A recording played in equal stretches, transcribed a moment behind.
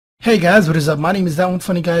Hey guys, what is up? My name is That One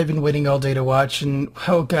Funny Guy I've been waiting all day to watch, and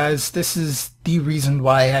oh guys, this is the reason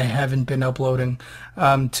why I haven't been uploading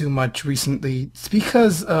too much recently. It's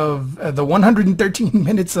because of the 113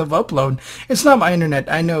 minutes of upload. It's not my internet.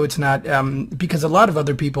 I know it's not, because a lot of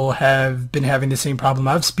other people have been having the same problem.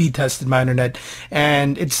 I've speed tested my internet,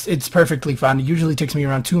 and it's perfectly fine. It usually takes me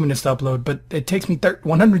around 2 minutes to upload, but it takes me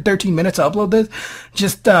 113 minutes to upload this.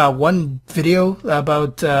 Just one video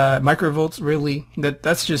about microvolts, really.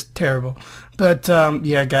 That's just terrible. But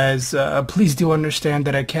yeah, guys, please do understand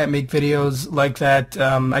that I can't make videos like that.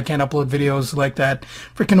 I can't upload videos like that.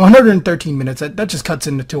 Freaking 113 minutes. That just cuts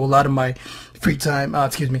into a lot of my free time.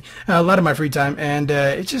 Excuse me, a lot of my free time, and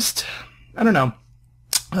it just, I don't know.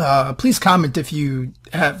 Please comment if you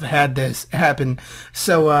have had this happen.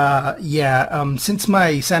 So, yeah, since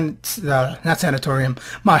my not sanatorium,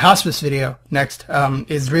 my hospice video next,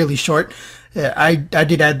 is really short. I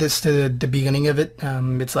did add this to the beginning of it.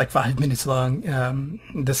 It's like 5 minutes long.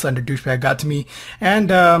 The Slender douchebag got to me, and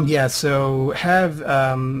yeah. So have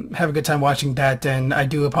a good time watching that. And I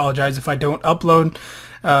do apologize if I don't upload.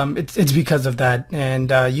 It's because of that. And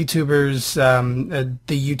YouTubers,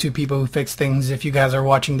 the YouTube people who fix things, if you guys are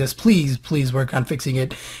watching this, please work on fixing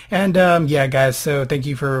it. And yeah, guys. So thank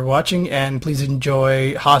you for watching, and please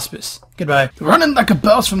enjoy Hospice. Goodbye. Running like a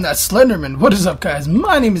boss from that Slenderman. What is up, guys?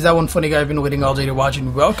 My name is That One Funny Guy I've been waiting all day to watch,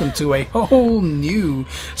 and welcome to a whole new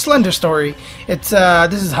Slender story. It's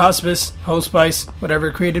this is Hospice,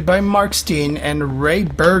 whatever, created by Mark Steen and Ray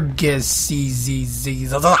Burgess.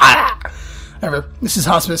 However, this is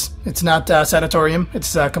Hospice. It's not Sanatorium.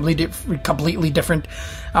 It's completely different.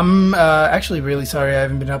 I'm actually really sorry I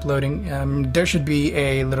haven't been uploading. There should be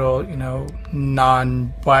a little, you know,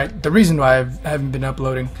 the reason why I haven't been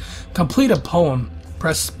uploading. Complete a poem.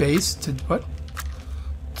 Press space to what?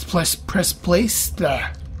 Press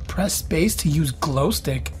space to use glow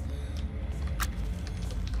stick.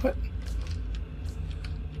 What?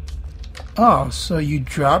 Oh, so you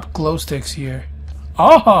drop glow sticks here.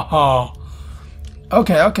 Oh.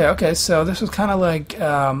 Okay. So this was kind of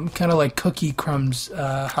like Cookie Crumbs.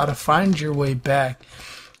 How to find your way back.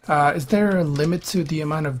 Is there a limit to the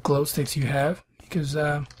amount of glow sticks you have? Because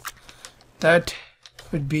that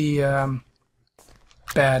would be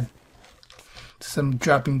bad. Some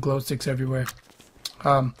dropping glow sticks everywhere.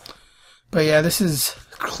 But yeah, this is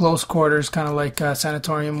close quarters, kind of like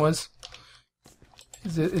Sanatorium was.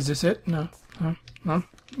 Is this it? No.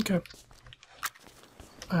 Okay.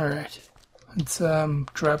 All right. Let's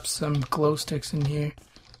drop some glow sticks in here.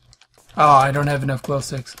 Oh, I don't have enough glow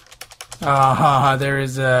sticks.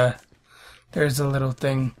 There's a little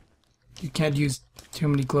thing. You can't use too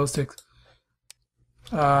many glow sticks.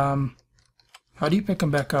 How do you pick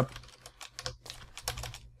them back up?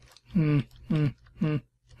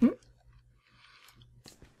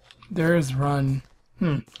 There's run.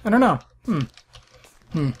 I don't know.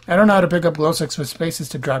 I don't know how to pick up glow sticks with spaces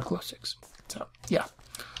to drop glow sticks. So yeah.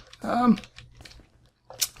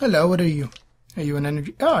 Hello, what are you? Are you an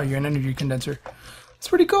energy? Oh, you're an energy condenser. It's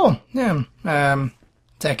pretty cool. Yeah.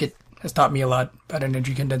 Tech has taught me a lot about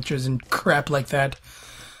energy condensers and crap like that.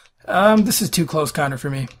 This is too close counter for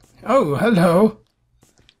me. Oh, hello.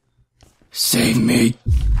 Save me.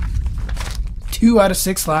 2 out of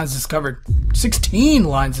 6 lines discovered. 16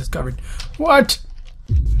 lines discovered. What?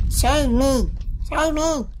 Save me. Save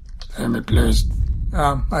me. Save me, please.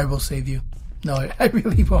 I will save you. No, I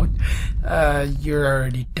really won't. You're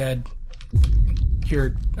already dead.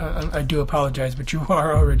 I do apologize, but you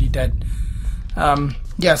are already dead.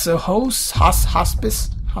 Yeah, so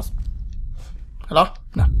hospice? Hello?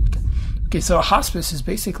 No. Okay, so a hospice is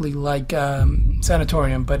basically like,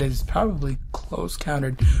 sanatorium, but is probably close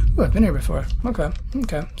countered. Ooh, I've been here before. Okay,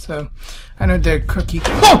 so, I know the cookie.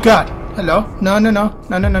 Oh, God! Hello? No.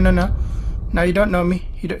 No, you don't know me.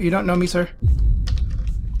 You don't know me, sir.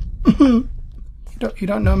 You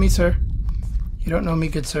don't know me, sir. You don't know me,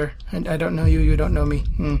 good sir. And I don't know you. You don't know me.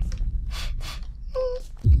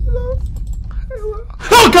 Hello.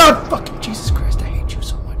 Oh God! Fucking Jesus Christ! I hate you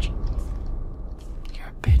so much. You're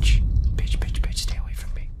a bitch. Bitch. Stay away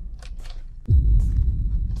from me.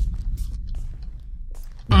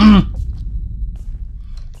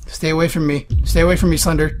 Stay away from me. Stay away from me,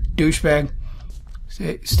 Slender douchebag.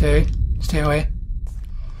 Stay away.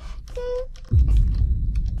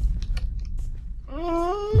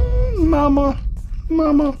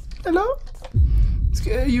 Mama, hello?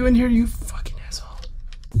 Are you in here, you fucking asshole?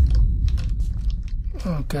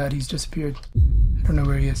 Oh God, he's disappeared. I don't know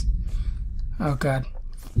where he is. Oh God,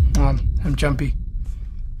 I'm jumpy.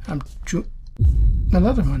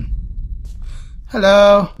 Another one.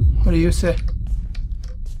 Hello? What do you say?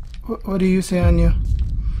 What do you say on you?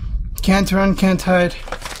 Can't run, can't hide.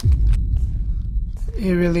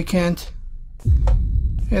 You really can't.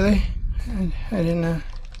 Really? I didn't know.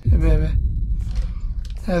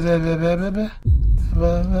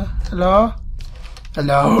 Hello?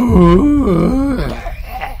 Hello?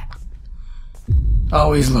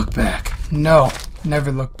 Always look back. No,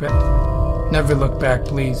 never look back. Never look back,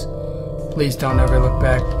 please. Please don't ever look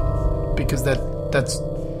back. Because that's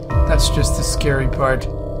just the scary part.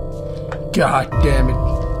 God damn it.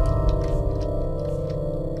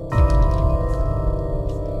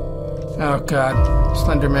 Oh god.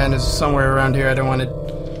 Slender Man is somewhere around here. I don't want it.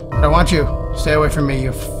 I don't want you. Stay away from me,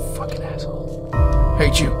 you fucking asshole.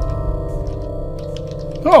 Hate you.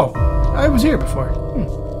 Oh, I was here before.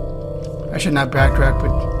 I should not backtrack,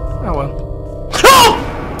 but oh well. Oh!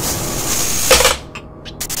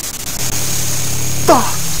 Fuck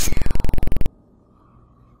you.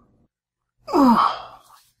 Oh.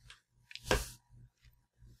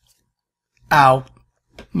 Ow.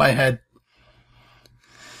 My head.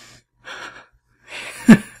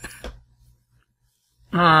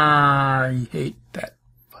 I hate that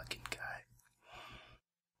fucking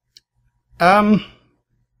guy.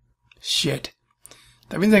 Shit.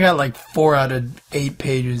 That means I got like 4 out of 8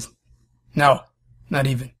 pages. No, not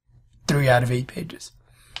even. 3 out of 8 pages.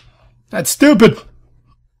 That's stupid!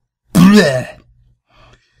 Bleh.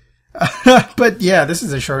 But yeah, this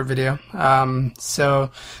is a short video.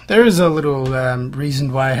 So there is a little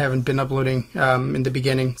reason why I haven't been uploading in the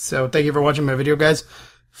beginning. So thank you for watching my video, guys.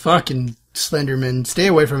 Fucking Slenderman. Stay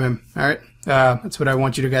away from him, alright? That's what I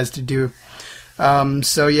want you guys to do.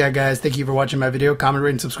 So yeah, guys, thank you for watching my video. Comment,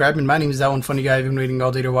 rate, and subscribe. And my name is that one funny guy I've been waiting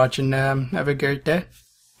all day to watch. And have a great day.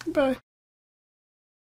 Bye.